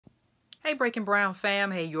Hey, Breaking Brown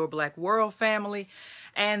fam. Hey, Your Black World family.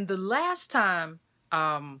 And the last time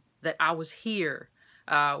that I was here,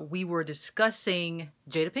 we were discussing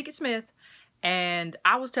Jada Pinkett Smith, and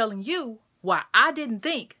I was telling you why I didn't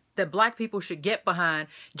think that black people should get behind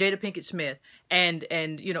Jada Pinkett Smith and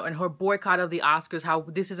her boycott of the Oscars, how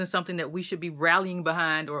this isn't something that we should be rallying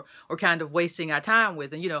behind or kind of wasting our time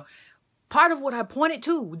with. And part of what I pointed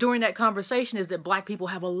to during that conversation is that black people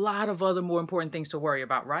have a lot of other more important things to worry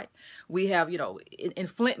about, right? We have, in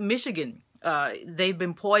Flint, Michigan, they've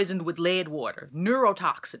been poisoned with lead water,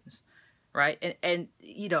 neurotoxins, right? And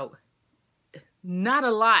not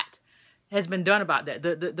a lot has been done about that.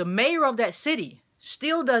 The mayor of that city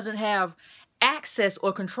still doesn't have access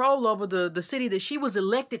or control over the city that she was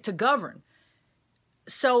elected to govern.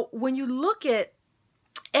 So when you look at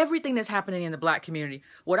everything that's happening in the black community,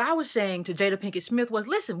 what I was saying to Jada Pinkett Smith was,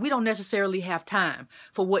 listen, we don't necessarily have time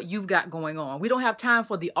for what you've got going on. We don't have time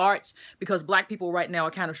for the arts because black people right now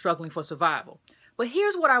are kind of struggling for survival. But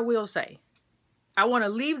here's what I will say. I want to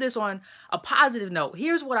leave this on a positive note.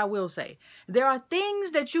 Here's what I will say. There are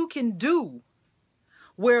things that you can do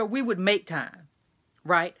where we would make time,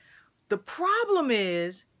 right? The problem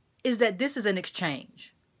is that this is an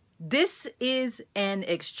exchange. This is an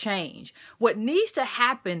exchange. What needs to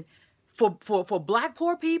happen for black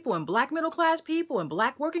poor people and black middle class people and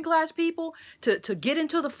black working class people to get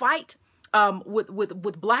into the fight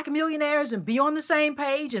with black millionaires and be on the same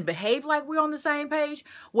page and behave like we're on the same page,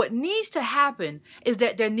 what needs to happen is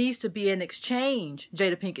that there needs to be an exchange,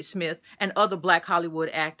 Jada Pinkett Smith and other black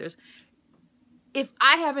Hollywood actors. If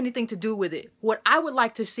I have anything to do with it, what I would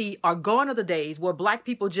like to see are gone are the days where black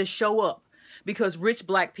people just show up because rich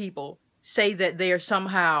black people say that they are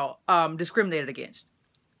somehow discriminated against.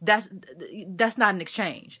 That's not an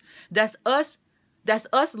exchange. That's us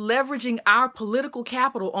leveraging our political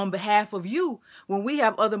capital on behalf of you when we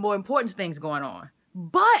have other more important things going on.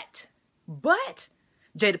 But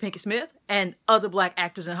Jada Pinkett Smith and other black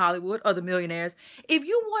actors in Hollywood, other millionaires, if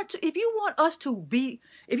you want us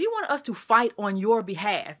to fight on your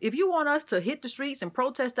behalf, if you want us to hit the streets and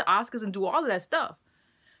protest the Oscars and do all of that stuff,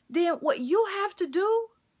 then what you have to do,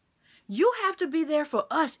 you have to be there for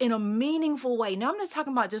us in a meaningful way. Now, I'm not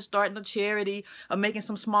talking about just starting a charity or making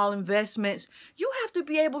some small investments. You have to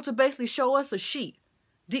be able to basically show us a sheet.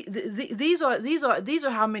 These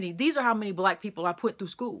are how many black people I put through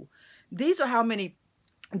school. These are how many.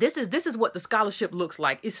 This is what the scholarship looks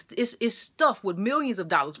like. It's stuffed with millions of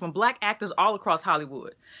dollars from black actors all across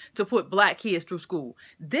Hollywood to put black kids through school.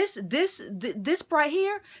 This right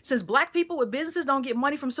here, since black people with businesses don't get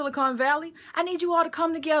money from Silicon Valley, I need you all to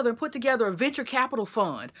come together and put together a venture capital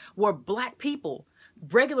fund where black people,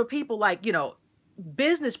 regular people like,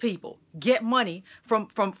 business people get money from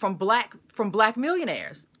black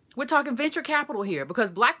millionaires. We're talking venture capital here because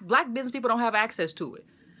black business people don't have access to it.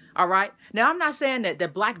 All right. Now, I'm not saying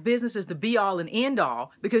that black business is the be all and end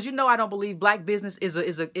all, because I don't believe black business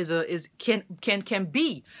can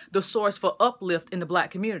be the source for uplift in the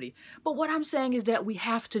black community. But what I'm saying is that we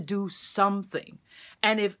have to do something.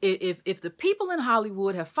 And if the people in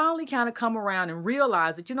Hollywood have finally kind of come around and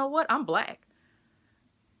realized that, I'm black.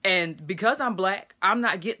 And because I'm black, I'm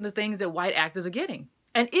not getting the things that white actors are getting.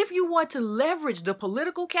 And if you want to leverage the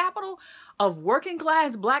political capital of working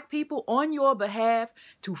class black people on your behalf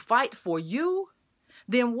to fight for you,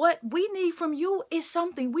 then what we need from you is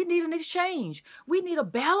something. We need an exchange. We need a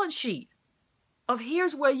balance sheet of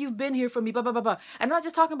here's where you've been here for me, blah, blah, blah, blah. I'm not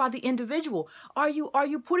just talking about the individual. Are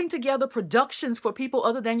you putting together productions for people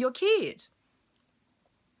other than your kids?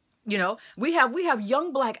 We have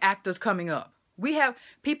young black actors coming up. We have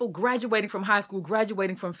people graduating from high school,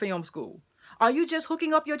 graduating from film school. Are you just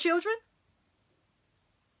hooking up your children?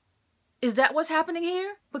 Is that what's happening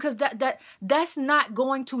here? Because that's not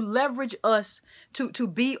going to leverage us to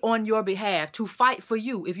be on your behalf, to fight for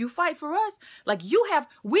you. If you fight for us, like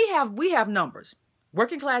we have numbers.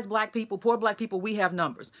 Working class black people, poor black people, we have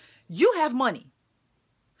numbers. You have money.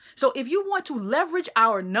 So if you want to leverage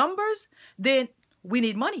our numbers, then we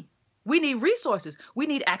need money. We need resources. We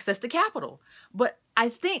need access to capital. But I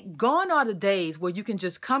think gone are the days where you can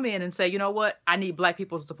just come in and say, you know what? I need black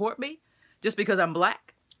people to support me just because I'm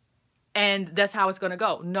black. And that's how it's going to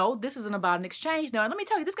go. No, this isn't about an exchange. Now, let me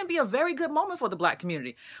tell you, this can be a very good moment for the black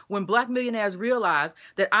community when black millionaires realize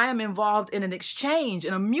that I am involved in an exchange,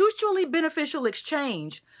 in a mutually beneficial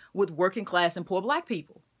exchange with working class and poor black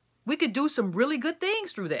people. We could do some really good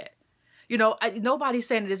things through that. You know, nobody's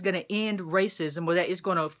saying that it's going to end racism or that it's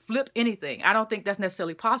going to flip anything. I don't think that's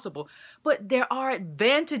necessarily possible. But there are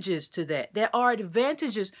advantages to that. There are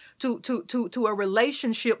advantages to a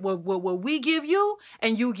relationship where we give you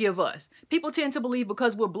and you give us. People tend to believe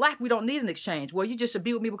because we're black, we don't need an exchange. Well, you just should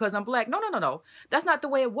be with me because I'm black. No, no, no, no. That's not the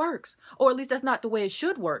way it works. Or at least that's not the way it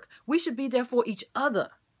should work. We should be there for each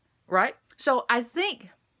other, right? So I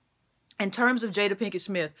think in terms of Jada Pinkett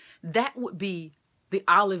Smith, that would be the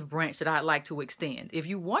olive branch that I'd like to extend. If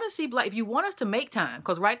you want to see black, if you want us to make time,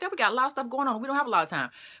 because right there we got a lot of stuff going on. We don't have a lot of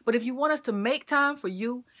time. But if you want us to make time for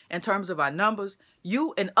you in terms of our numbers,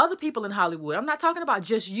 you and other people in Hollywood, I'm not talking about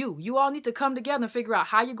just you. You all need to come together and figure out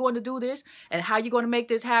how you're going to do this and how you're going to make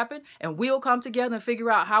this happen. And we'll come together and figure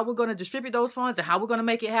out how we're going to distribute those funds and how we're going to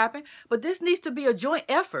make it happen. But this needs to be a joint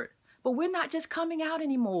effort. But we're not just coming out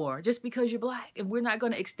anymore just because you're black. And we're not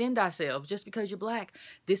going to extend ourselves just because you're black.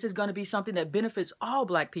 This is going to be something that benefits all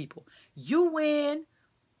black people. You win.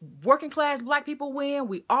 Working class black people win.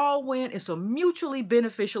 We all win. It's a mutually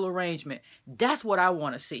beneficial arrangement. That's what I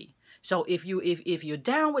want to see. So if you're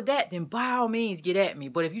down with that, then by all means get at me.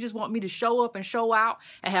 But if you just want me to show up and show out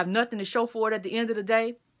and have nothing to show for it at the end of the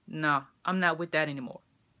day, no, I'm not with that anymore.